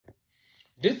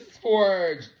This is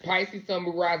for Pisces, Sun,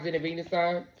 Moon, Rising, and Venus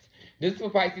signs. This is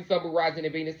for Pisces, Sun, Moon, Rising,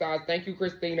 and Venus signs. Thank you,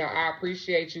 Christina. I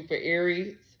appreciate you for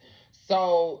Aries.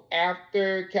 So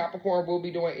after Capricorn, we'll be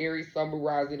doing Aries, Sun, Moon,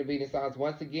 Rising, and Venus signs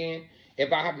once again.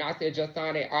 If I have not said just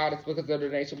sign it, it's because the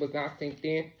donation was not synced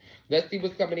in. Let's see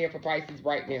what's coming in for Pisces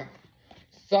right now.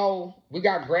 So we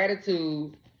got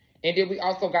gratitude, and then we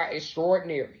also got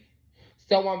extraordinary.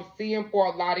 So I'm seeing for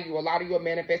a lot of you are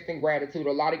manifesting gratitude.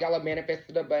 A lot of y'all are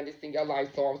manifesting abundance in your life.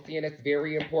 So I'm seeing that's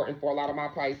very important for a lot of my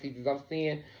Pisces. I'm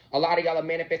seeing a lot of y'all are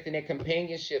manifesting that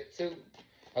companionship too.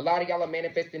 A lot of y'all are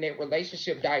manifesting that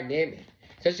relationship dynamic.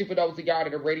 Especially for those of y'all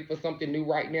that are ready for something new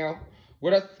right now.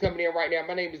 What else is coming in right now?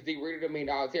 My name is D. Reader, the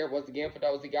 $1,000,000 here. Once again, for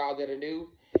those of y'all that are new.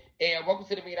 And welcome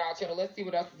to the $1,000,000 channel. Let's see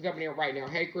what else is coming in right now.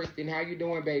 Hey, Kristen, how you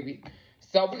doing, baby?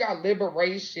 So we got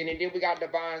liberation, and then we got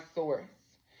divine source.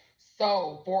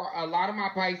 So for a lot of my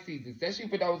Pisces, especially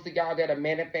for those of y'all that are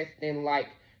manifesting like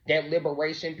that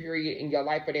liberation period in your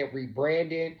life, or that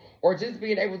rebranding, or just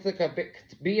being able to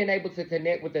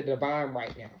connect with the divine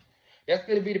right now. That's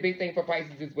going to be the big thing for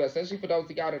Pisces as well, especially for those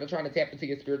of y'all that are trying to tap into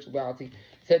your spirituality.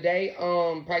 Today,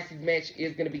 Pisces match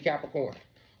is going to be Capricorn.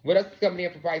 What else is coming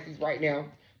in for Pisces right now?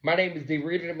 My name is D.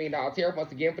 Reader, the $1,000,000 tarot.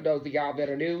 Once again, for those of y'all that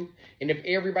are new, and if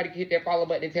everybody can hit that follow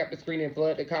button and tap the screen and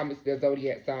flood the comments with their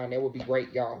zodiac sign, that would be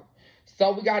great, y'all.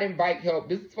 So we got to invite help.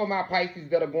 This is for my Pisces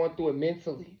that are going through it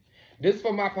mentally. This is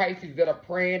for my Pisces that are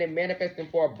praying and manifesting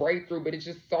for a breakthrough, but it's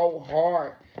just so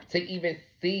hard to even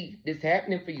see this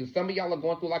happening for you. Some of y'all are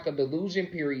going through like a delusion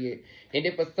period. And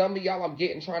then for some of y'all, I'm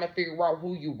trying to figure out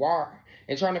who you are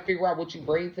and trying to figure out what you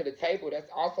bring to the table. That's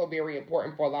also very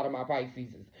important for a lot of my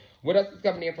Pisces. What else is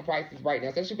coming in for Pisces right now?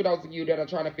 Especially for those of you that are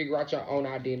trying to figure out your own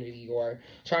identity or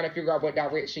trying to figure out what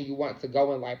direction you want to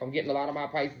go in life. I'm getting a lot of my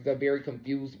Pisces that are very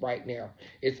confused right now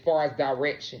as far as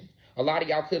direction. A lot of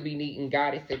y'all could be needing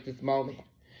guidance at this moment.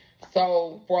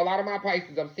 So for a lot of my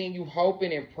Pisces, I'm seeing you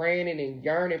hoping and praying and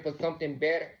yearning for something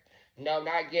better. No,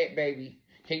 not yet, baby.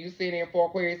 Can you sit in for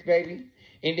Aquarius, baby?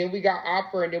 And then we got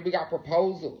offer, and then we got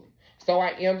proposal. So I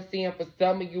am seeing for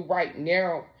some of you right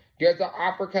now, there's an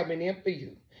offer coming in for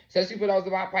you. Especially for those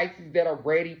of my Pisces that are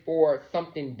ready for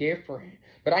something different.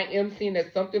 But I am seeing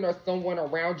that something or someone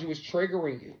around you is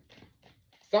triggering you.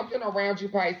 Something around you,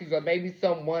 Pisces, or maybe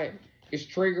someone is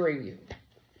triggering you.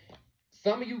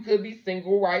 Some of you could be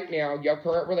single right now. Your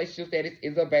current relationship status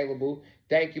is available.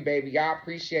 Thank you, baby. I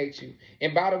appreciate you.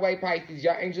 And by the way, Pisces,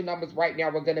 your angel numbers right now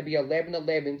are going to be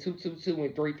 1111, 222,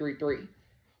 and 333.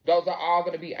 Those are all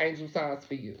going to be angel signs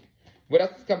for you. What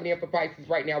else is coming in for Pisces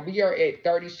right now? We are at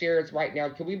 30 shares right now.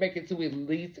 Can we make it to at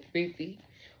least 50?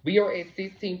 We are at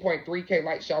 16.3K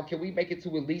likes, y'all. Can we make it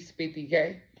to at least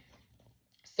 50K?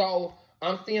 So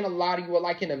I'm seeing a lot of you are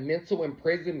like in a mental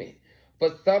imprisonment.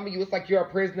 For some of you, it's like you're a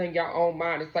prisoner in your own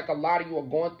mind. It's like a lot of you are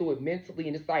going through it mentally,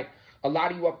 and it's like a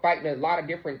lot of you are fighting a lot of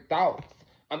different thoughts.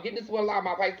 I'm getting this what a lot of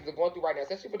my Pisces are going through right now,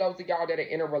 especially for those of y'all that are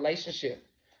in a relationship.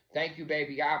 Thank you,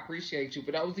 baby. I appreciate you.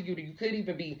 For those of you that you could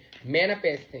even be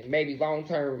manifesting maybe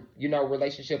long-term,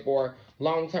 relationship or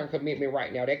long-term commitment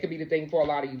right now. That could be the thing for a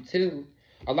lot of you too.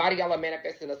 A lot of y'all are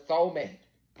manifesting a soulmate.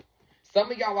 Some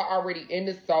of y'all are already in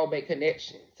the soulmate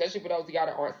connection, especially for those of y'all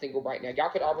that aren't single right now.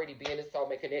 Y'all could already be in the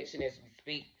soulmate connection as we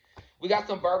speak. We got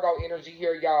some Virgo energy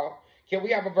here, y'all. Can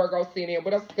we have a Virgo sitting in?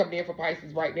 What else is coming in for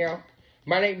Pisces right now?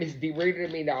 My name is D. Reader,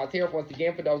 the $1,000,000 tarot. Once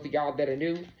again, for those of y'all that are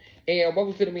new. And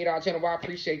welcome to the $1,000,000 channel. I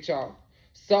appreciate y'all.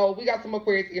 So we got some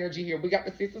Aquarius energy here. We got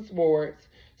the Six of Swords.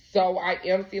 So I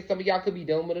am seeing some of y'all could be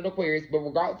dealing with an Aquarius. But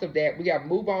regardless of that, we got to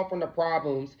move on from the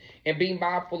problems and be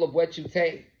mindful of what you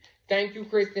take. Thank you,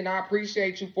 Kristen. I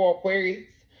appreciate you for Aquarius.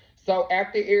 So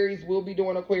after Aries, we'll be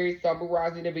doing Aquarius, Sun,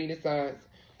 Rising, and Venus signs.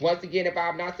 Once again, if I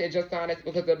have not said just sign, that's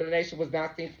because the donation was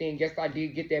not sent in. Yes, I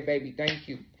did get that, baby. Thank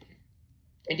you.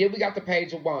 And then we got the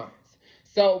Page of Wands.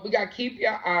 So we got to keep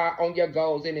your eye on your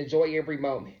goals and enjoy every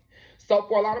moment. So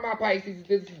for a lot of my Pisces,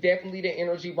 this is definitely the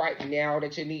energy right now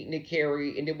that you're needing to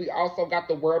carry. And then we also got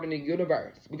the world and the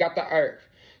universe. We got the earth.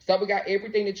 So we got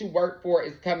everything that you work for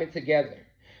is coming together.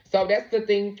 So that's the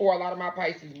thing for a lot of my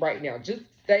Pisces right now. Just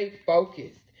stay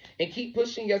focused and keep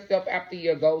pushing yourself after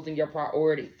your goals and your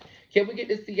priorities. Can we get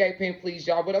the CA pin, please,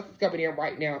 y'all? What else is coming in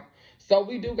right now? So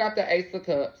we do got the Ace of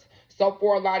Cups. So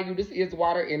for a lot of you, this is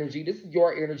water energy. This is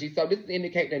your energy. So this is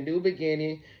indicating a new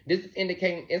beginning. This is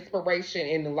indicating inspiration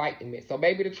and enlightenment. So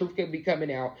maybe the truth could be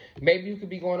coming out. Maybe you could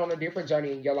be going on a different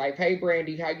journey in your life. Hey,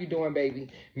 Brandy, how you doing, baby?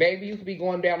 Maybe you could be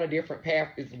going down a different path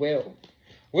as well.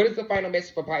 What is the final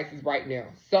message for Pisces right now?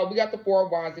 So we got the Four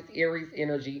of Wands. It's Aries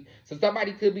energy. So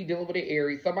somebody could be dealing with an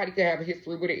Aries. Somebody could have a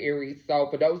history with an Aries. So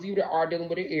for those of you that are dealing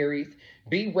with an Aries,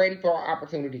 be ready for an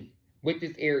opportunity. with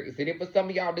this Aries. And if for some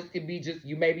of y'all, this could be just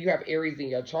you, maybe you have Aries in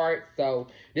your chart, so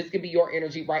this could be your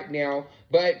energy right now.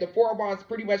 But the Four of Wands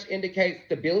pretty much indicates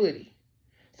stability.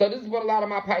 So this is what a lot of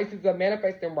my Pisces are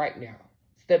manifesting right now.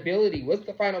 Stability. What's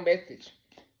the final message?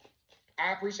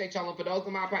 I appreciate y'all. And for those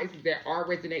of my Pisces that are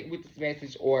resonating with this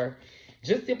message or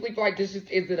just simply feel like this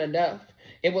just isn't enough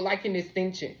and would like an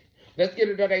extension, let's get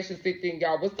a donation sent in,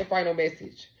 y'all. What's the final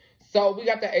message? So we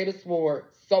got the Eight of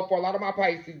Swords. So for a lot of my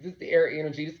Pisces, this is the air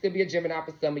energy. This could be a Gemini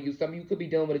for some of you. Some of you could be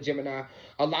dealing with a Gemini.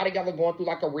 A lot of y'all are going through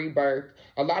like a rebirth.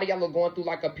 A lot of y'all are going through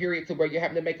like a period to where you're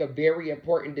having to make a very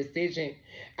important decision.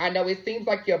 I know it seems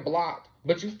like you're blocked,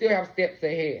 but you still have steps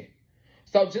ahead.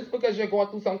 So just because you're going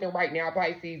through something right now,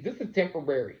 Pisces, this is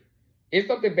temporary. It's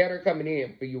something better coming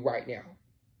in for you right now.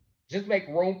 Just make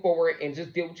room for it and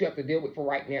just deal with what you have to deal with for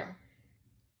right now.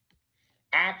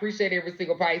 I appreciate every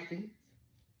single Pisces.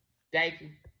 Thank you.